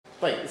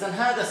طيب اذا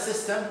هذا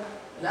السيستم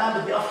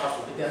الان بدي افحصه،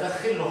 بدي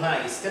ادخل له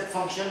هاي ستيب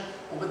فانكشن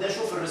وبدي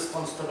اشوف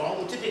الريسبونس تبعه،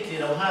 وتبكلي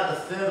لو هذا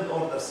الثيرد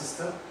اوردر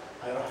سيستم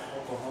هاي راح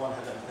احطه هون.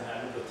 هلا بدنا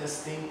نعمل له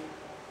تيستينج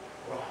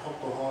وراح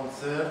احطه هون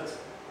ثيرد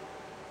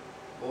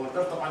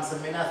اوردر. طبعا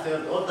سميناه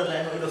ثيرد اوردر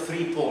لانه له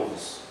 3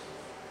 بولز،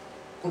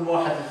 كل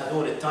واحد من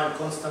هذول التايم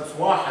كونستنتس،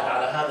 واحد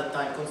على هذا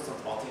التايم كونستنت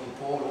بعطيني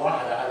بول،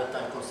 واحد على هذا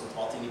التايم كونستنت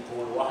بعطيني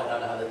بول، واحد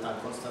على هذا التايم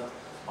كونستنت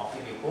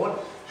بعطيني بول.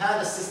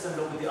 هذا السيستم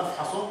لو بدي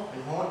افحصه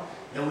من هون،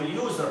 لو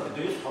اليوزر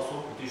بده يفحصه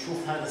بده يشوف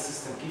هذا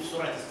السيستم كيف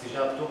سرعه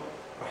استجابته،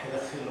 راح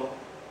يدخل له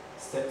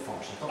ستيب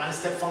فانكشن. طبعا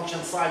ستيب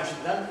فانكشن صعب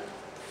جدا،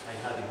 هي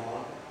هذه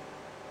هون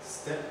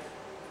ستيب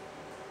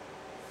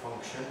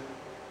فانكشن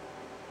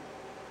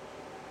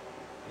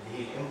اللي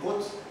هي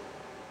الانبوت،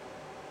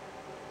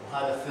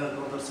 وهذا الثيرد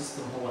اوردر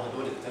سيستم هو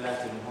هدول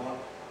الثلاثه من هون،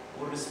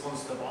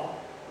 والريسبونس تبعه،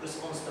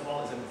 الريسبونس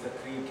تبعه اذا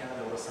متذكرين كان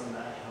لو رسمنا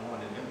احنا هون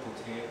الانبوت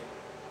هيك،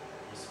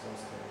 الريسبونس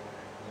تبعه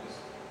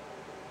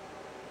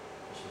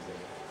شيء زي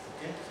هيك.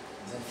 اوكي؟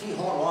 اذا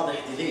في هون واضح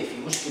ديلي، في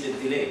مشكله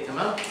ديلي،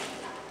 تمام؟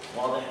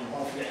 واضح انه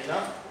هون في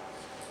عندنا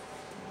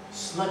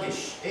سلجش.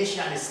 ايش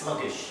يعني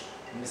سلجش؟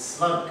 من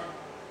السلج،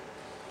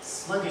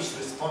 سلجش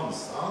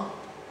ريسبونس.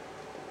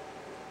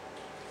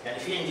 يعني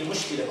في عندي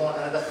مشكله هون،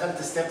 انا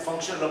دخلت ستيب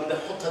فانكشن، لو بدي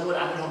احط هذول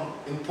اعملهم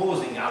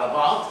امبوزنج على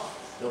بعض،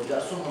 لو بدي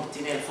ارسمهم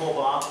اثنين فوق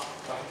بعض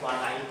راح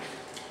يطلع معي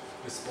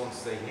ريسبونس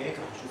زي هيك.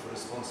 راح اشوف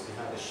الريسبونس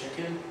بهذا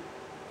الشكل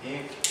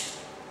هيك.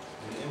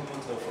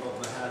 والانبوت لو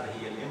فرضنا هذا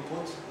هي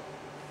الانبوت،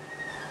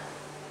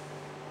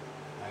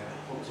 هاي راح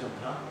احط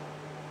جنبها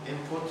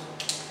انبوت،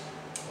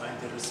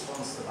 وعندي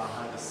الريسبونس تبع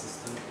هذا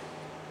السيستم.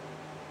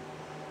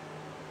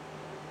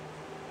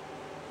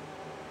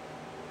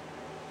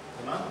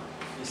 تمام؟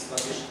 في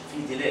سلجش،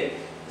 في ديلي.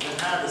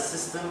 اذا هذا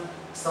السيستم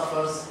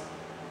suffers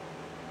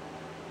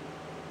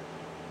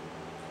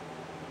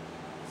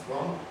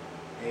from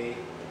a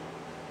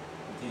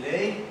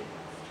delay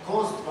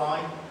caused by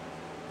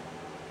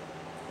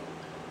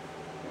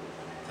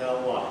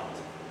تاو 1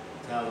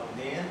 تاو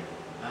 2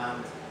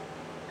 and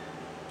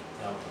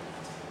تاو 3.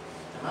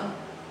 تمام؟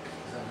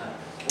 اذا هذا،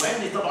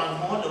 وعندي طبعا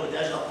هون لو بدي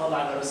اجي اطلع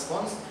على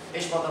الريسبونس،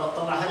 ايش بقدر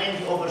اطلع؟ هل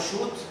عندي اوفر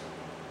شوت؟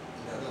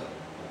 لا.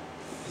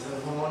 اذا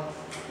هون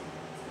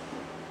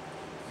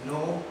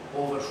نو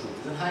اوفر شوت،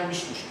 اذا هاي مش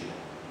مشكله.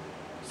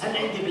 هل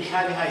عندي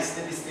بالحاله هاي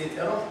ستيدي ستيت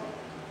ايرور؟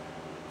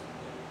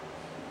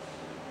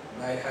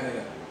 بهاي الحاله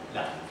لا.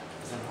 لا،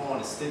 اذا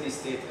هون ستيدي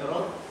ستيت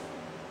ايرور،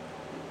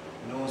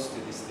 نو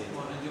ستيدي ستيت.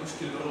 هون عندي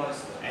مشكله بالرايس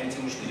تايم.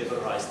 عندي مشكله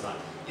بالرايس تايم.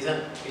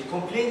 اذا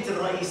الكومبلينت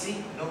الرئيسي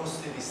نو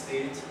ستيدي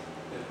ستيت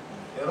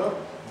ايرور،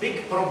 بيج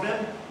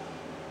بروبلم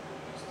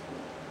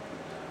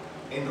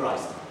ان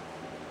رايس تايم.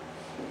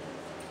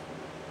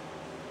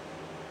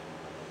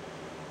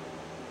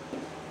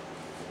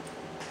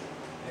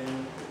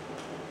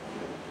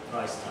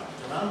 رايس تايم.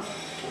 تمام؟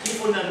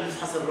 وكيف قلنا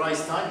بنفحص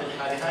الرايس تايم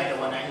بالحاله هاي؟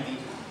 لو انا عندي،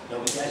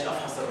 لو بدي اجي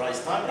افحص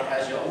الرايس تايم راح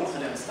اجي اقول،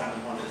 خلينا نستعمل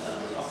هون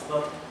القلم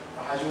الاخضر،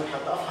 راح اجي اقول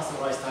حتى افحص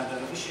الرايس تايم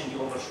لانه فيش عندي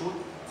اوفر شوت،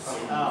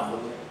 راح اخذ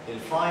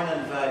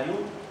الفاينل فاليو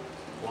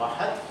 1،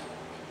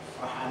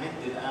 راح امد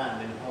الان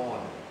من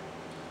هون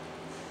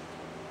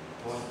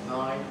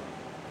 0.9،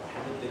 راح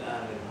امد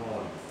الان من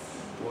هون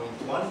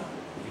 0.1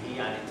 اللي هي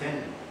يعني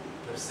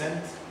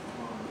 10%،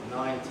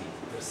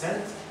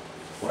 90%،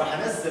 وراح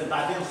انزل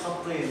بعدين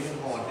خطين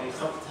من هون، هي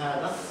خط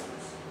هذا،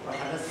 راح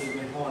انزل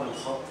من هون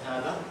الخط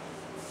هذا،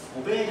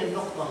 وبين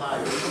النقطة هاي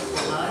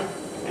والنقطة هاي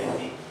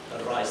عندي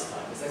الرايس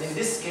تايم. إذا in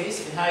this case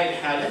في هاي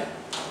الحالة،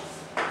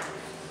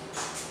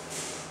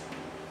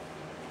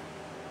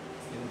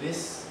 in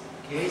this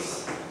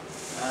case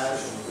as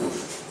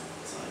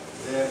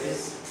there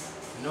is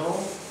no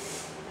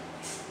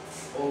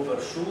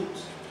overshoot,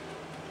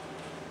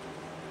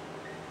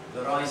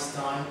 the rise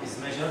time is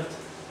measured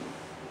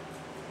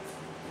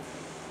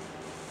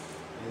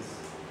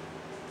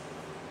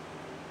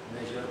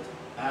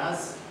as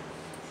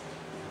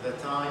the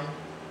time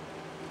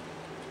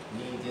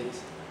needed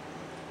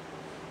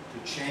to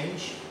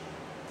change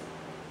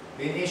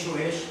بين ايش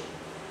وايش؟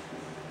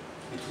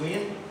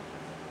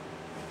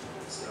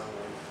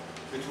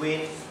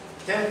 between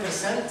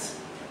 10%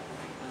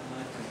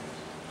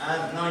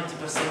 and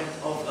 90%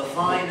 of the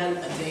final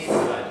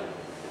attained value.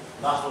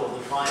 لاحظوا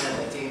the final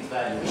attained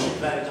value، مش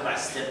الفاليو تبع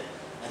الستيب،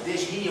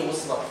 قديش هي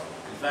وصلت،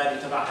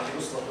 الفاليو تبعها اللي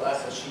وصلت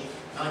واخر شيء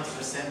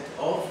 90%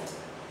 of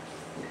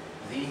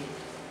the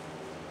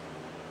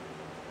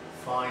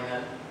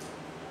final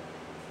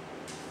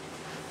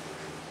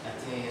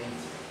attained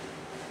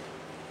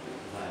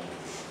value.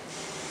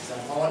 إذا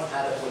هون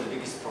هذا هو the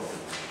biggest problem.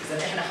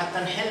 إذا إحنا حتى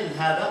نحل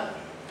هذا،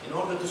 in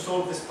order to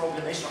solve this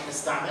problem إيش راح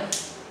نستعمل؟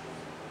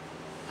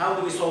 How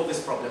do we solve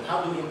this problem? How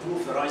do we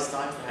improve the rise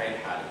time في هاي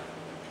الحالة؟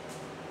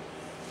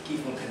 كيف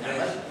ممكن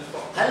نعمل؟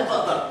 هل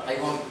بقدر؟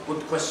 هي هون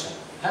good question.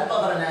 هل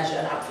بقدر أنا أجي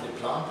ألعب في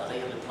البلان،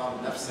 أغير البلان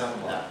بنفسها؟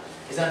 لا.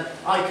 إذا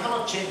I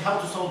cannot change how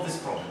to solve this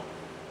problem.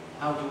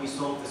 How do we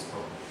solve this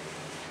problem?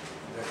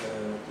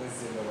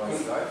 تنزل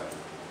الرايس تايم.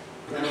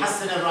 بدنا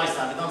نحسن الرايس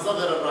تايم، بدنا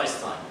نصغر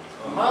الرايس تايم.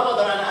 ما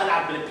بقدر أنا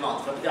ألعب بالبلان،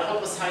 فبدي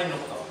أحط بس هاي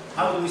النقطة.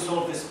 How do we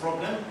solve this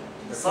problem?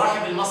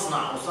 صاحب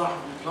المصنع او صاحب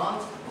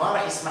البلانت ما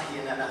راح يسمح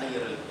لي ان انا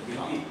اغير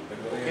البلانت.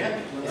 اوكي؟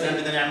 اذا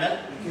بدنا نعمل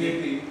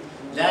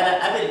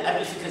لا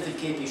قبل فكره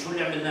الكي بي شو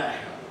اللي عملناه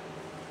احنا؟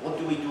 وات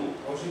دو وي دو؟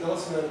 اول شيء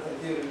درسنا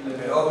تاثير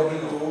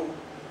الاوبن لوب.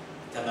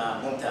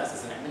 تمام ممتاز.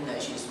 اذا عملنا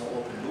شيء اسمه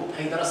اوبن لوب،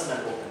 هي درسنا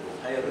الاوبن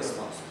لوب، هي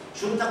الريسبونس.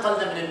 شو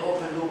انتقلنا من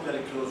الاوبن لوب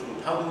للكلوز لوب؟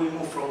 هاو دو وي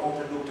موف فروم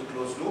اوبن لوب تو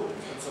كلوز لوب؟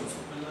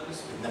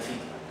 بدنا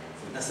فيدباك،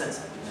 بدنا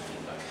سنسر، بدنا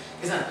فيدباك.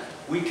 اذا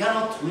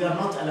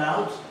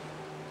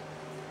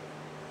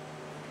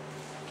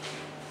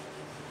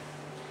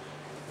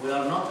we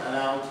are not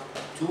allowed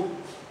to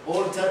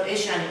alter.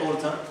 ايش يعني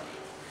alter؟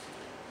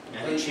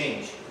 يعني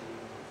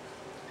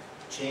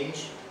change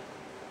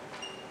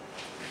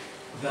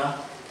the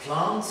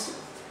plants.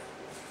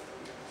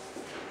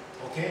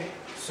 Okay,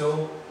 so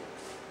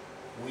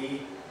we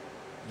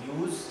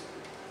use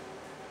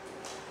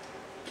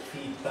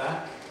feedback.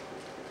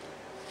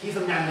 كيف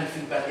بنعمل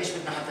feedback؟ ايش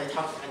بدنا حتى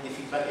يتحقق عندي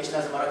feedback؟ ايش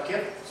لازم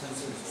اركب؟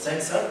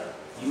 sensor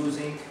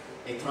using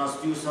a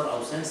transducer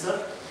او sensor.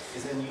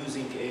 إذا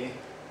using a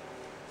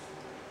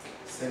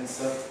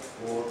sensor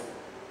or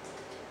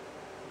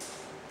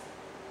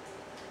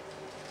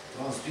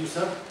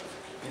transducer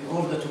in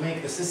order to make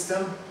the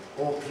system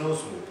or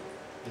closed loop,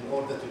 in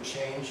order to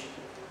change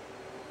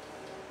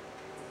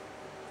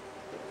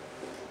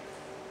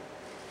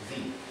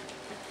the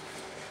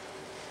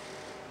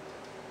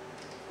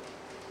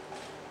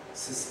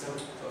system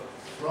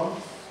from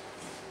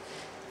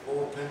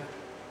open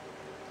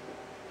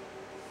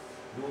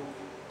loop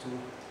to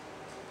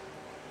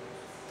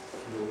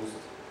closed.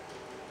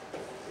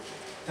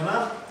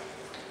 تمام؟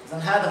 إذا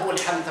هذا هو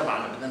الحل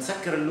تبعنا، بدنا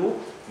نسكر اللوب،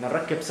 بدنا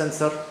نركب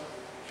سنسر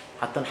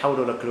حتى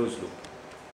نحوله لكلوز لوب.